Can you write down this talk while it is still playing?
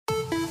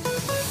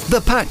The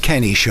Pat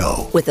Kenny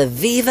Show with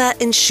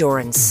Aviva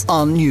Insurance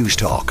on News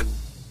Talk.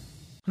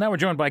 Now we're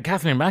joined by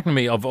Kathleen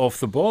McNamee of Off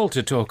the Ball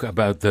to talk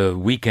about the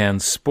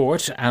weekend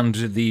sport, and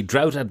the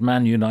drought at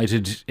Man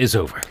United is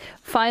over.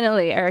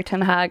 Finally, Erik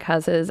ten Hag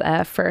has his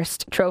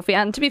first trophy,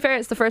 and to be fair,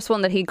 it's the first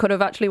one that he could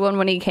have actually won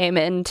when he came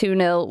in.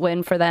 2-0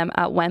 win for them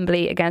at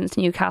Wembley against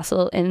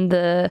Newcastle in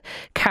the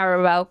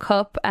Carabao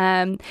Cup.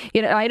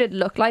 United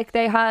looked like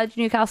they had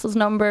Newcastle's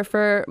number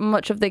for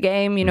much of the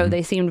game.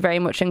 They seemed very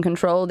much in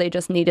control. They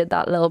just needed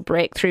that little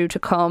breakthrough to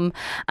come,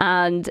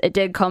 and it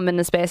did come in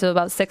the space of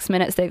about 6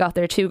 minutes. They got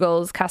their 2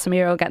 goals,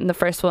 Casemiro getting the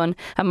first one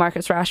and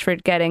Marcus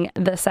Rashford getting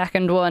the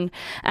second one.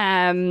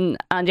 You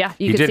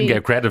didn't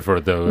get credit for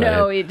it though.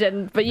 No, he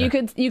didn't. But you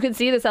could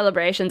see the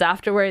celebrations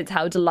afterwards,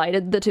 how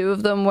delighted the two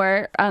of them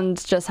were,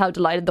 and just how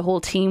delighted the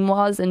whole team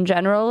was in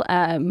general.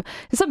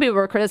 Some people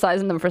were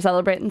criticising them for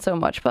celebrating so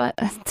much, but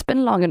it's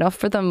been long enough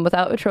for them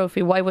without a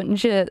trophy. Why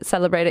wouldn't you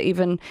celebrate it,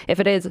 even if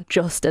it is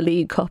just a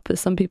League Cup,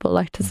 as some people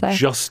like to say?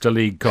 Just a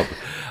League Cup.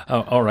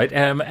 All right.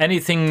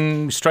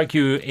 Anything strike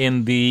you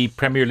in the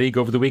Premier League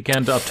over the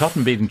weekend?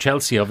 Tottenham beating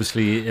Chelsea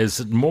obviously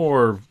is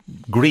more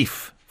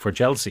grief for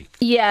Chelsea.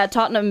 Yeah,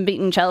 Tottenham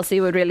beating Chelsea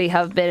would really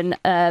have been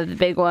the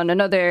big one.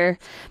 Another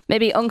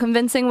maybe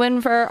unconvincing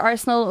win for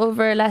Arsenal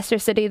over Leicester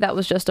City. That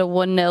was just a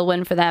 1-0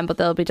 win for them, but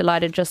they'll be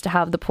delighted just to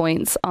have the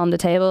points on the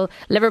table.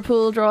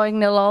 Liverpool drawing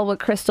 0-0 with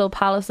Crystal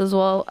Palace as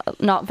well.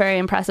 Not very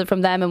impressive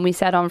from them, and we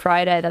said on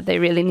Friday that they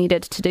really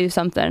needed to do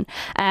something.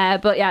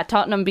 But yeah,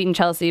 Tottenham beating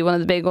Chelsea, one of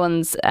the big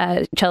ones.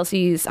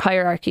 Chelsea's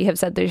hierarchy have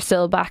said they're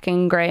still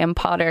backing Graham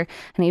Potter,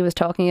 and he was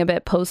talking a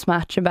bit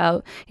post-match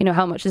about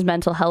how much his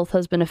mental health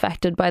has been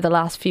affected by the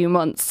last few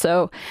months.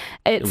 So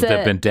there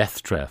have been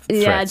death threats.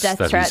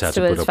 Death threats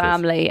to his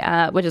family,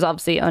 which is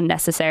obviously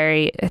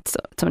unnecessary. It's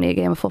only a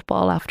game of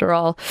football after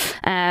all.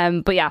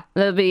 But yeah,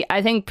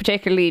 I think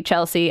particularly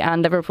Chelsea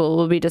and Liverpool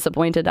will be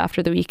disappointed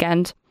after the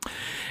weekend.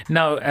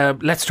 Now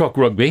let's talk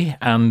rugby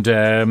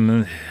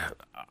and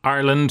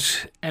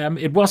Ireland.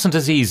 It wasn't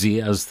as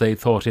easy as they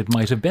thought it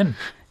might have been.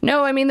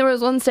 No, I mean, there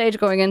was one stage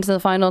going into the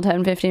final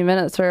 10-15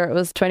 minutes where it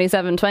was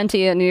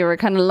 27-20 and you were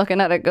kind of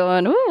looking at it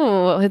going,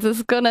 ooh, is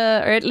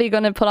Italy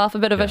going to pull off a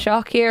bit of a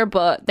shock here?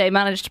 But they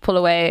managed to pull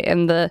away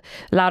in the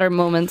latter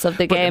moments of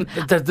the game.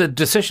 The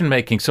decision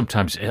making,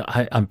 sometimes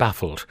I'm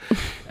baffled.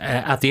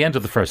 At the end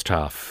of the first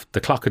half, the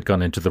clock had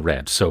gone into the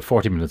red, so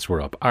 40 minutes were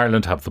up.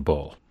 Ireland have the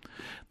ball.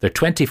 They're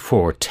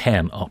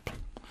 24-10 up.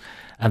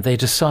 And they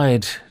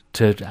decide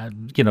to,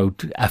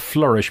 a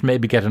flourish,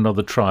 maybe get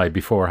another try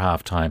before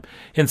half-time.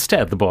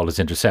 Instead, the ball is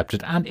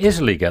intercepted and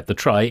Italy get the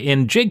try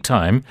in jig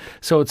time.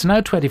 So it's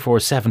now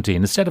 24-17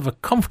 instead of a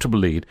comfortable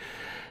lead.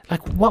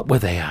 Like, what were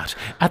they at?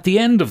 At the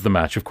end of the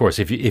match, of course,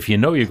 if you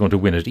know you're going to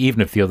win it,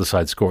 even if the other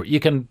side score, you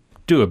can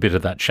do a bit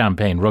of that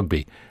champagne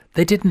rugby.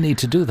 They didn't need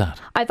to do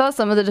that. I thought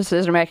some of the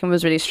decision making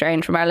was really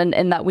strange from Ireland,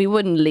 in that we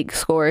wouldn't leak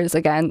scores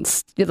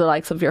against the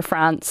likes of your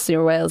France,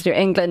 your Wales, your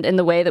England in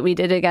the way that we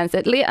did against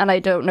Italy. And I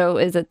don't know,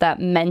 is it that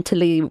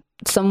mentally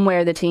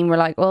somewhere the team were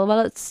like,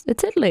 well, it's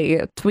Italy,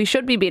 we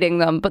should be beating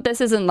them, but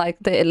this isn't like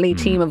the Italy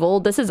team of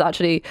old. This is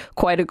actually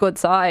quite a good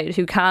side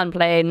who can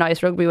play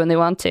nice rugby when they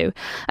want to.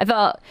 I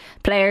thought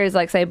players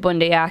like, say,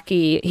 Bundy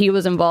Aki, he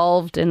was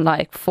involved in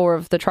like 4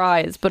 of the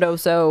tries, but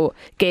also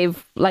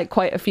gave like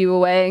quite a few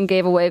away and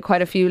gave away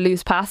quite a few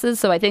loose passes.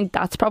 So I think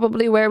that's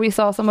probably where we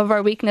saw some of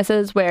our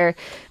weaknesses, where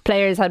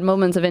players had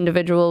moments of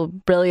individual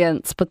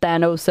brilliance, but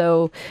then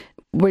also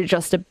we're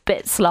just a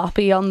bit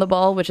sloppy on the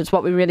ball, which is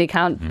what we really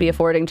can't be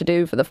affording to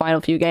do for the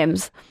final few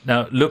games.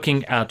 Now,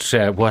 looking at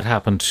what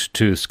happened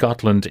to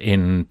Scotland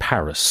in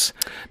Paris.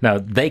 Now,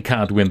 they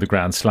can't win the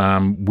Grand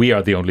Slam. We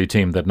are the only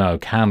team that now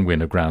can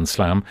win a Grand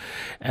Slam.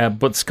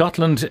 But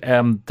Scotland,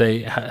 they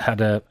had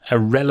a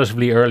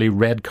relatively early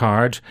red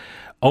card,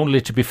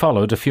 only to be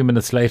followed a few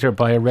minutes later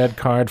by a red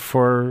card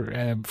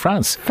for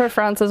France. For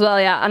France as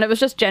well, yeah. And it was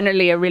just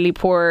generally a really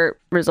poor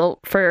result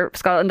for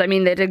Scotland. I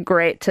mean, they did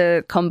great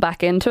to come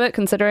back into it,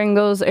 considering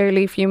those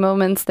early few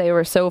moments. They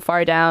were so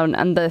far down,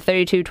 and the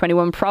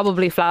 32-21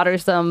 probably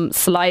flatters them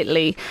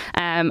slightly.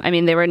 I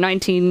mean, they were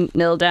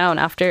 19-0 down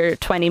after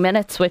 20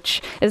 minutes,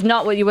 which is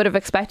not what you would have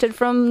expected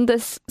from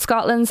this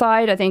Scotland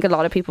side. I think a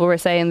lot of people were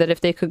saying that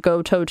if they could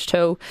go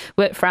toe-to-toe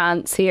with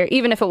France here,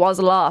 even if it was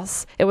a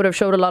loss, it would have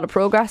showed a lot of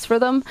progress for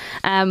them.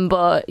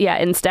 But yeah,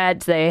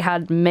 instead they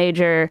had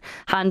major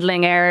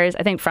handling errors.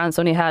 I think France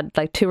only had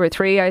like 2 or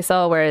 3 I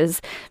saw,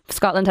 whereas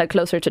Scotland had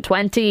closer to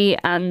 20,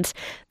 and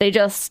they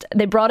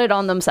brought it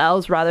on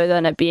themselves rather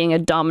than it being a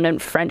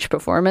dominant French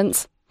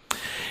performance.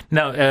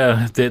 Now,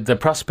 the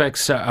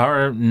prospects,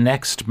 our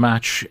next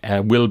match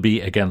will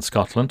be against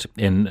Scotland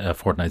in a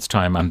fortnight's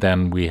time, and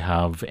then we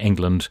have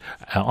England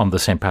on the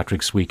St.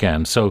 Patrick's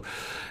weekend. So,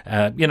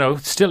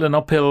 still an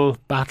uphill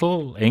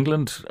battle.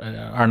 England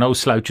are no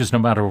slouches no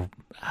matter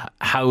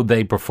how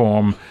they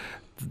perform.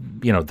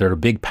 They're a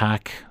big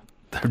pack.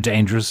 They're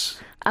dangerous.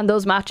 And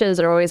those matches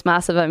are always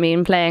massive. I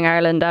mean, playing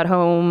Ireland at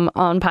home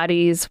on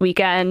Paddy's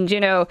weekend,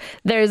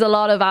 there's a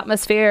lot of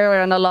atmosphere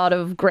and a lot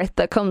of grit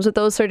that comes with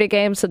those sort of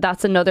games. So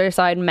that's another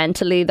side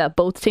mentally that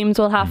both teams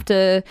will have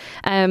to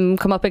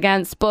come up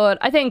against. But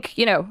I think,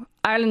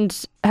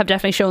 Ireland have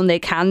definitely shown they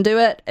can do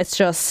it. It's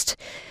just,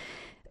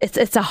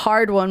 it's a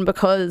hard one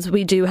because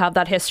we do have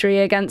that history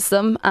against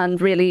them,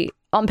 and really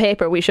on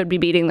paper we should be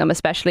beating them,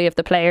 especially if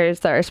the players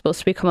that are supposed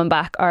to be coming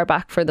back are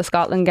back for the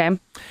Scotland game.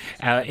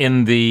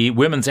 In the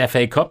Women's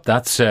FA Cup,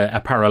 that's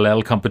a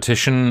parallel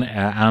competition,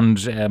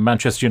 and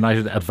Manchester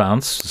United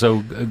advance,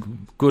 so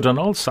good on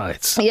all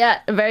sides. Yeah,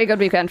 a very good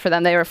weekend for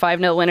them. They were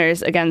 5-0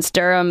 winners against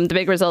Durham. The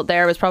big result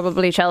there was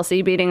probably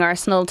Chelsea beating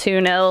Arsenal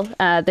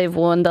 2-0. They've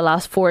won the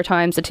last 4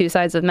 times the two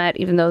sides have met,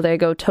 even though they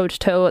go toe to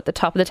toe at the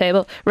top of the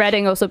table.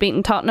 Reading also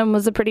beating Tottenham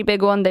was a pretty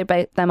big one. They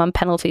beat them on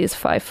penalties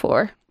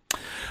 5-4.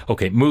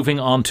 Okay,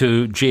 moving on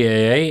to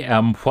GAA.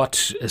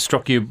 What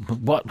struck you?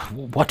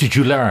 What did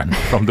you learn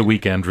from the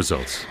weekend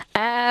results?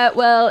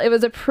 Well, it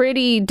was a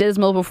pretty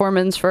dismal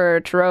performance for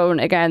Tyrone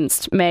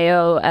against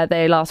Mayo.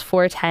 They lost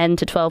 4-10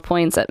 to 12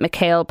 points at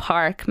McHale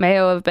Park.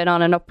 Mayo have been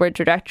on an upward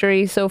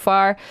trajectory so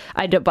far.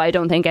 I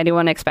don't think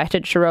anyone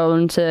expected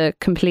Tyrone to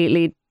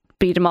completely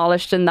be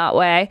demolished in that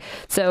way.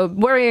 So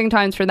worrying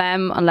times for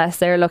them unless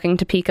they're looking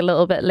to peak a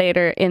little bit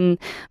later in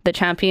the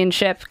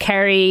championship.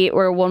 Kerry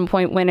were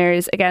 1-point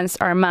winners against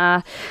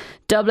Armagh.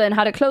 Dublin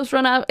had a close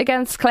run out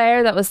against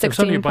Clare. That was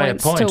 16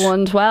 points to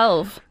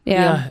 112.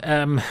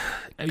 Yeah.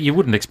 You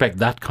wouldn't expect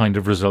that kind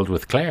of result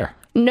with Clare.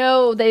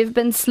 No, they've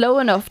been slow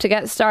enough to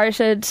get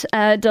started,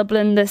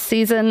 Dublin, this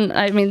season.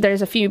 I mean,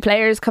 there's a few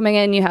players coming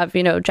in. You have,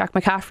 Jack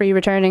McCaffrey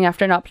returning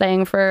after not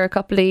playing for a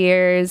couple of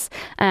years.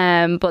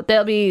 But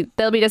they'll be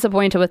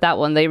disappointed with that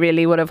one. They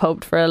really would have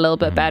hoped for a little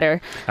bit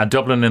better. And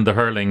Dublin in the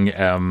hurling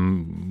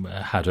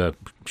had a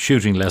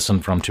shooting lesson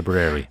from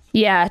Tipperary.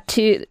 Yeah,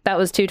 that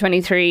was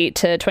 223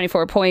 to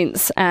 24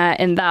 points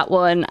in that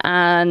one.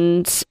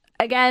 And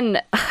again,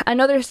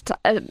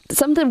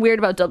 something weird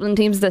about Dublin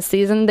teams this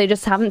season. They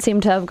just haven't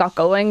seemed to have got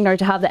going or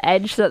to have the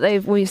edge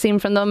that we've seen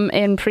from them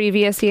in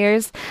previous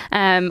years.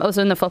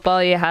 Also in the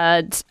football, you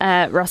had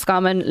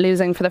Roscommon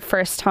losing for the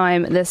first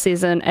time this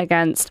season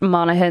against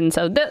Monaghan.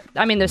 So,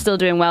 they're still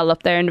doing well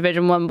up there in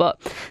Division 1, but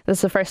this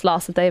is the first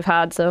loss that they've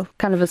had, so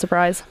kind of a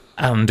surprise.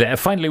 And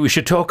finally, we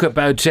should talk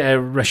about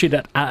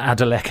Rashida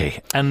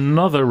Adeleke,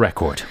 another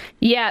record.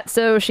 Yeah,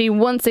 so she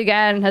once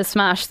again has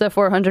smashed the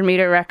 400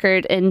 metre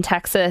record in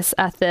Texas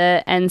at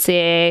the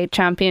NCAA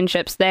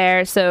championships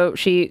there. So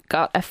she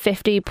got a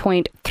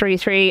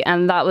 50.33,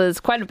 and that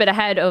was quite a bit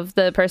ahead of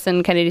the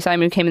person, Kennedy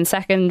Simon, who came in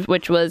second,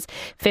 which was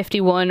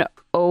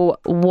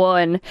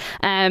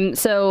 51.01.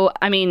 So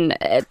I mean,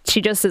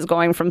 she just is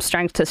going from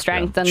strength to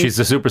strength. Yeah, and she's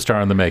a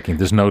superstar in the making,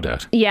 there's no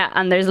doubt. Yeah,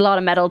 and there's a lot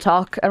of medal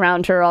talk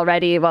around her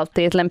already about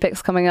the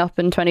Olympics coming up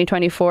in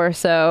 2024.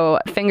 So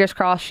fingers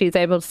crossed she's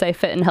able to stay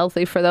fit and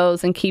healthy for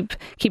those and keep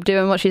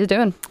doing what she's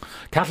doing.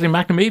 Kathleen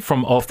McNamee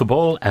from Off the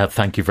Ball,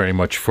 thank you very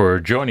much for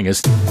joining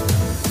us.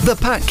 The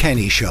Pat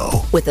Kenny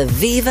Show with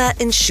Aviva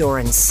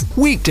Insurance.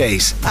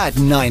 Weekdays at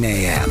 9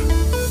 a.m.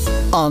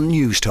 on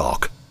News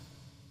Talk.